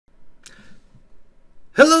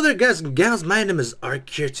Hello there guys and gals, my name is Ark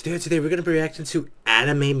here. Today we're going to be reacting to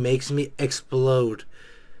Anime Makes Me Explode.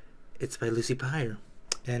 It's by Lucy Pyre.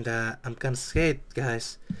 And I'm kind of scared,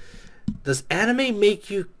 guys. Does anime make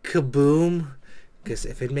you kaboom? Because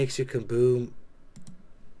if it makes you kaboom...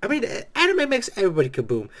 I mean, anime makes everybody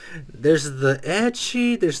kaboom. There's the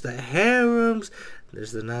ecchi, there's the harems,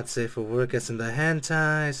 there's the not safe for work as in the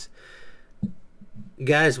hentais.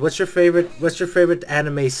 Guys, what's your favorite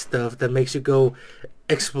anime stuff that makes you go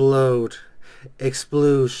explode,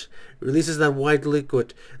 explode, releases that white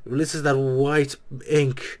liquid, releases that white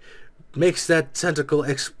ink, makes that tentacle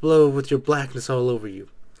explode with your blackness all over you?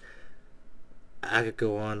 I could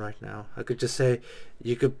go on right now. I could just say,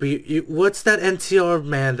 what's that NTR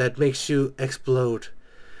man that makes you explode?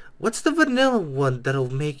 What's the vanilla one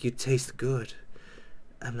that'll make you taste good?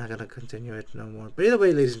 I'm not gonna continue it no more. But either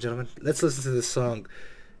way, ladies and gentlemen, let's listen to this song.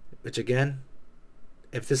 Which again,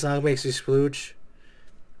 if this song makes you splooge,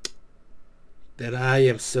 then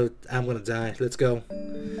I'm gonna die. Let's go.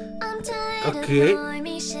 Okay.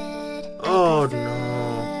 Oh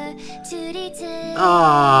no.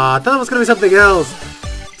 Ah, I thought it was gonna be something else.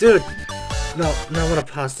 Dude. No, I'm gonna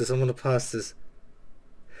pause this.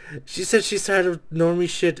 She said she's tired of normie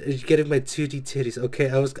shit and getting my 2D titties. Okay,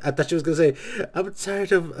 I thought she was gonna say, I'm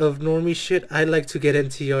tired of normie shit. I like to get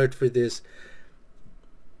NTR'd for this.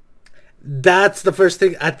 That's the first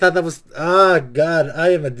thing. I thought that was... Oh, God. I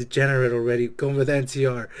am a degenerate already. Going with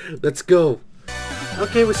NTR. Let's go.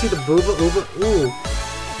 Okay, we see the booba uba. Ooh.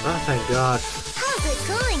 Oh, thank God. How's it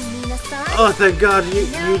going, Mina-san? Oh, thank God.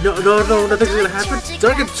 No, nothing's gonna happen.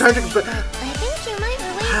 Dark and tragic, but... I think you might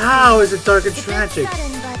relate. How is it dark and tragic?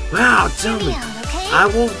 Wow, tell me. Okay? I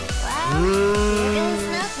will...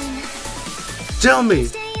 Tell me.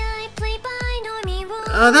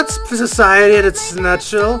 That's society in its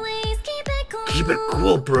nutshell. Keep it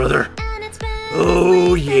cool, brother.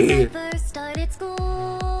 Oh, yeah.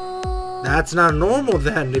 That's not normal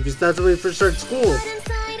then, if that's the way you first start school.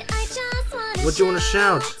 What do you want to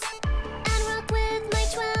shout?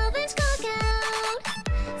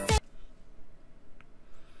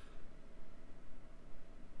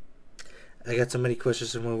 I got so many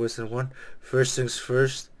questions in more ways than one. First things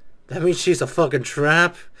first. That means she's a fucking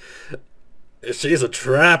trap. She's a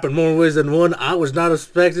trap in more ways than one. I was not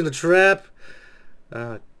expecting a trap.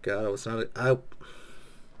 Oh God, I was not.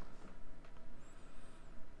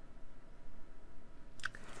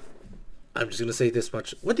 I'm just gonna say this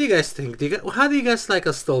much. What do you guys think? How do you guys like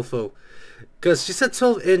Astolfo? Because she said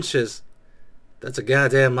 12 inches. That's a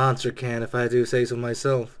goddamn monster can, if I do say so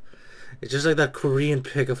myself. It's just like that Korean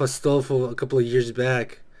pic of Astolfo a couple of years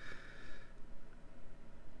back.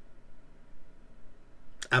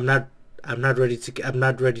 I'm not ready to get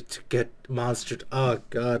monstered. Oh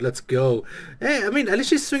God, let's go. Hey, I mean, at least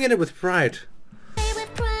she's swinging it with pride.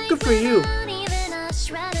 Good for you.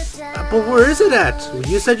 But where is it at?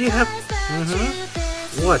 You said you have.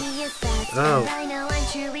 What? Oh.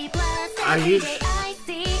 Are you?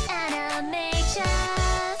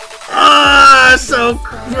 Ah, so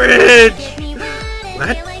cringe.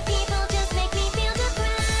 What?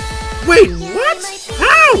 Wait, what?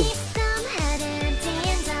 How?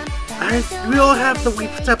 We all have the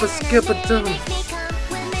weak type of skip and dump.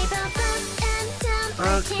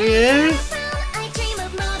 Okay.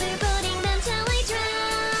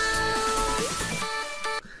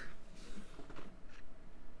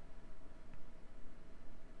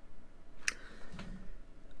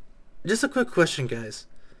 Just a quick question, guys.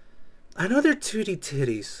 I know they're 2D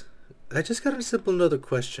titties. I just got a simple another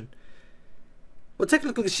question. Well,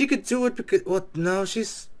 technically, she could do it because... Well, no, she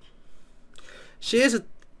is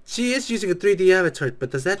using a 3D avatar,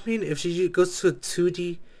 but does that mean if she goes to a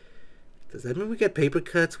 2D, does that mean we get paper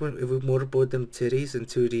cuts if we motorboard them titties in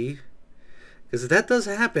 2D? Because if that does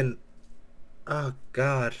happen, oh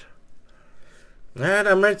God. Alright,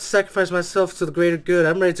 I'm ready to sacrifice myself to the greater good.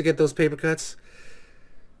 I'm ready to get those paper cuts.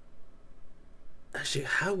 Actually,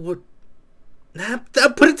 how would... Nah,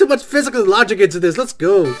 I'm putting too much physical logic into this. Let's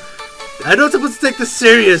go. I know I'm supposed to take this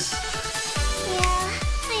serious. Yeah,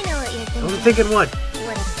 I know what you're thinking. I'm thinking what?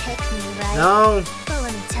 Right? No. But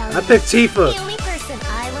let me tell I picked Tifa. The only person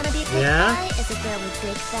I want to be picked by is a girl with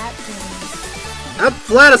big fat boobs. I'm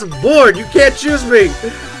flat as a board. You can't choose me.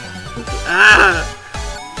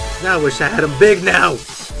 Now I wish I had them big now.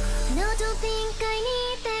 No, don't think I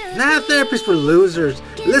need therapy. Nah, therapy's for losers.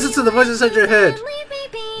 Listen to the voice inside your head.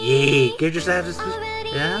 Yeah, get yourself to speak.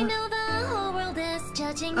 Yeah?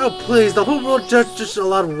 Oh, please. The whole world judges a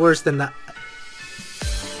lot worse than that.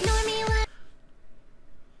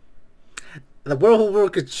 The whole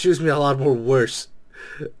world could choose me a lot more worse.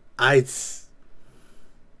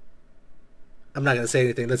 I'm not gonna say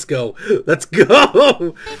anything. Let's go. Let's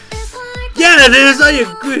go. Yeah, it is. I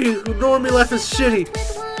agree. Normie life is shitty.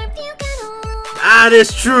 That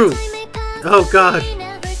is true. Oh God.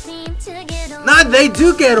 Nah, they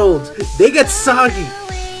do get old. They get soggy.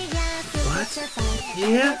 What?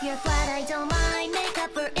 Yeah.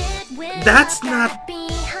 That's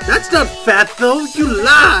not fat though. You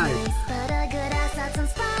lie.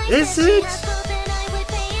 Is it?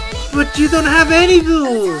 But you don't have any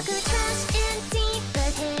those.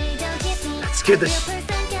 Let's get this.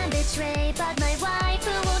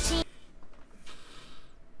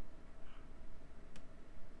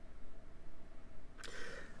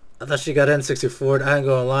 I thought she got N64. I ain't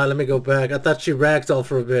gonna lie. Let me go back. I thought she ragdoll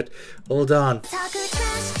for a bit. Hold on.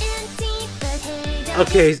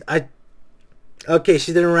 Okay, Okay,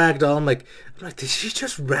 she didn't ragdoll. I'm like, did she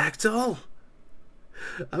just ragdoll?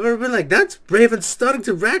 I've ever been like, that's brave and stunning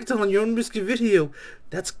to ragdoll on your own music video.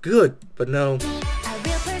 That's good, but no.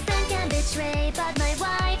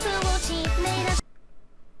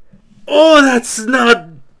 Oh, that's not.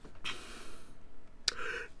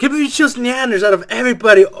 Give me just Nyanners out of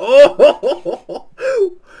everybody. Oh,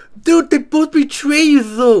 dude, they both betray you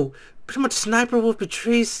though. Pretty much Sniper Wolf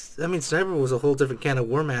betrays. I mean, Sniper was a whole different can of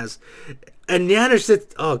worm ass. And Nyanners did.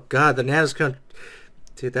 Oh God, the Nyanners count.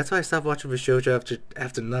 Dude, that's why I stopped watching Shoujo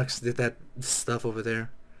after Nux did that stuff over there.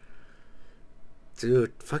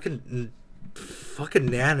 Dude, fucking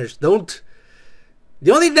Nyanners. Don't.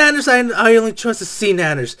 The only Nyanners I only trust is C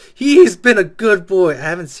Nyanners. He's been a good boy. I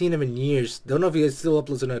haven't seen him in years. Don't know if he still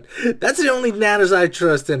uploads or not. That's the only Nyanners I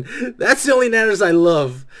trust in. That's the only Nyanners I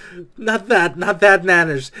love. Not that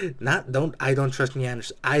Nyanners. I don't trust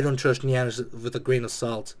Nyanners. I don't trust Nyanners with a grain of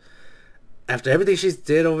salt. After everything she's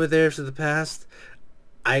did over there for the past,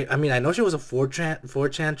 I mean I know she was a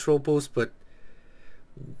 4chan troll post, but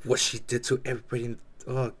what she did to everybody,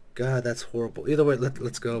 oh God, that's horrible. Either way,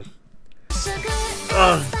 let's go.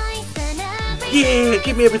 Yeah,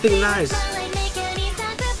 give me everything nice.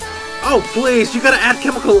 Oh please, you gotta add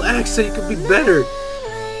Chemical X so you can be better.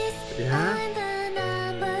 Yeah.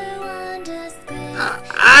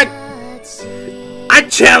 I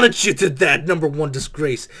challenge you to that #1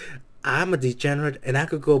 disgrace. I'm a degenerate and I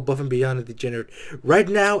could go above and beyond a degenerate. Right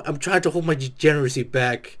now, I'm trying to hold my degeneracy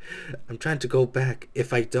back. I'm trying to go back.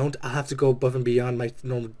 If I don't, I'll have to go above and beyond my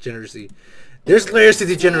normal degeneracy. There's layers to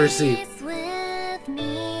degeneracy.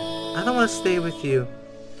 I don't want to stay with you.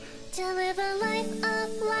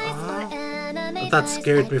 That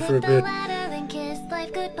scared me for a bit.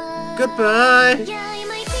 Goodbye.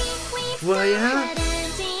 Well, yeah?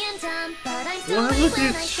 Why look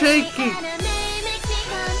you shaking?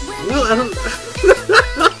 Well, I don't.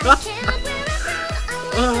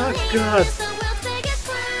 Oh God!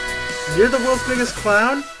 You're the world's biggest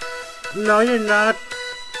clown? No, you're not.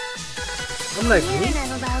 I'm like, me?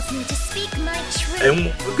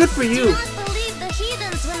 And good for you.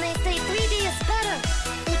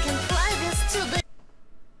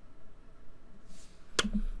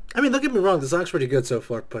 I mean, don't get me wrong, the song's pretty good so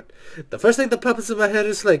far, but the first thing that pops in my head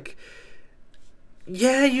is like,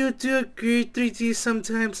 yeah, you do agree 3D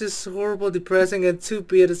sometimes is horrible, depressing, and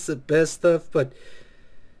 2-bit is the best stuff, but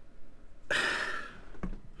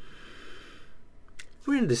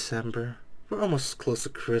we're in December. We're almost close to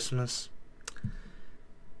Christmas.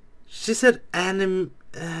 She said anime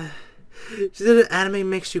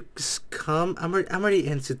makes you come. I'm already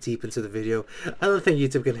deep into the video. I don't think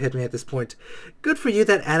YouTube can hit me at this point. Good for you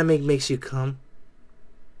that anime makes you come.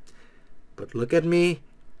 But look at me.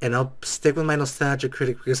 And I'll stick with my nostalgia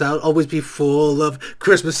critic because I'll always be full of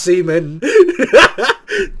Christmas semen.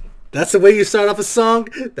 That's the way you start off a song.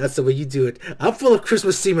 That's the way you do it. I'm full of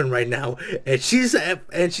Christmas semen right now, and she's an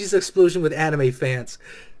explosion with anime fans.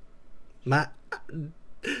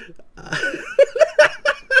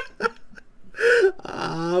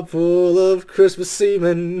 I'm full of Christmas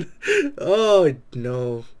semen. Oh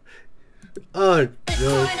no. Oh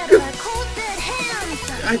no.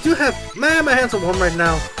 I do have, man, my hands are warm right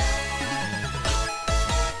now.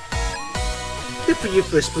 Good for you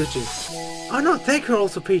for splooching. Oh no, thank her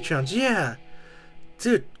also Patreons, yeah.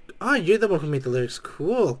 Dude, oh, you're the one who made the lyrics,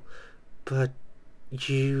 cool. But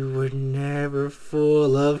you were never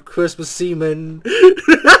full of Christmas semen.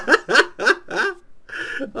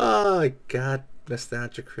 Oh God,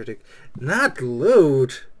 nostalgia critic. Not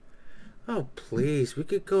load. Oh please, we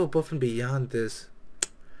could go above and beyond this.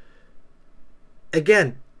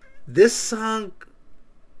 Again, this song,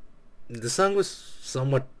 the song was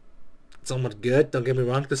somewhat good. Don't get me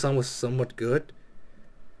wrong, the song was somewhat good.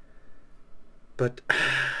 But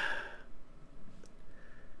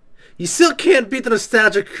You still can't beat the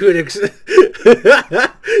nostalgia critics.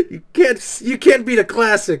 You can't beat a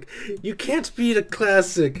classic. You can't beat a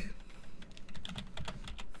classic.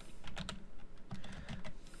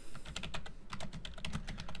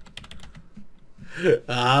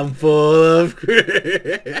 I'm full of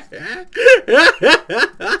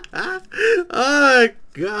oh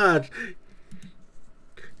god.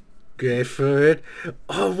 Great for it.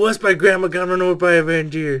 Oh, it was my grandma got run over by a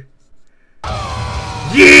reindeer.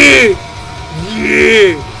 Yeah!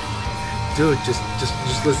 Yeah! Dude, just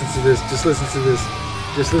listen to this. Just listen to this.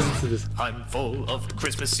 Just listen to this. I'm full of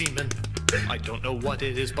Christmas semen. I don't know what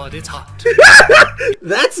it is, but it's hot.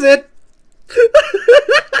 That's it.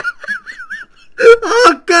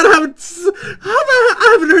 Oh god, I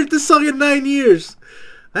haven't heard this song in 9 years.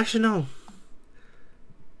 Actually, no.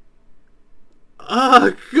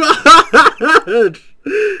 Oh god.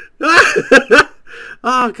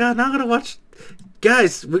 Oh god, now I'm gonna watch.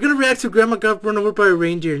 Guys, we're gonna react to Grandma Got Run Over by a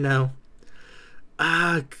Reindeer now.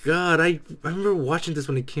 Ah god, I remember watching this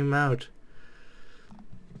when it came out.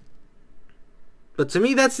 But to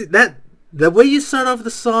me, the way you start off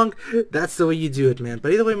the song, that's the way you do it, man.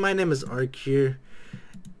 But either way, my name is Ark here.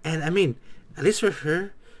 And I mean, at least for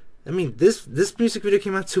her, I mean, this music video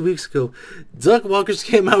came out 2 weeks ago. Doug Walker's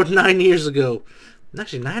came out 9 years ago.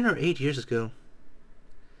 Actually, 9 or 8 years ago.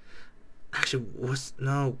 Actually,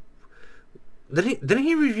 no. Didn't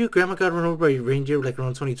he review Grandma Got Run Over by a Reindeer like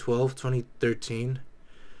around 2012, 2013?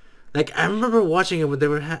 Like, I remember watching it when they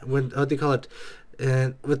were what they call it,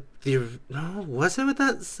 with the was it with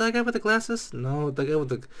that guy with the glasses? No, the guy with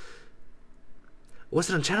the, was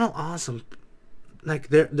it on Channel Awesome? Like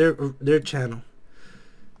their channel.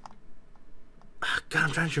 Oh, God,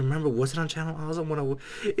 I'm trying to remember. Was it on Channel Awesome?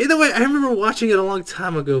 Either way, I remember watching it a long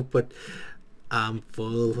time ago. But I'm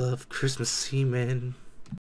full of Christmas semen.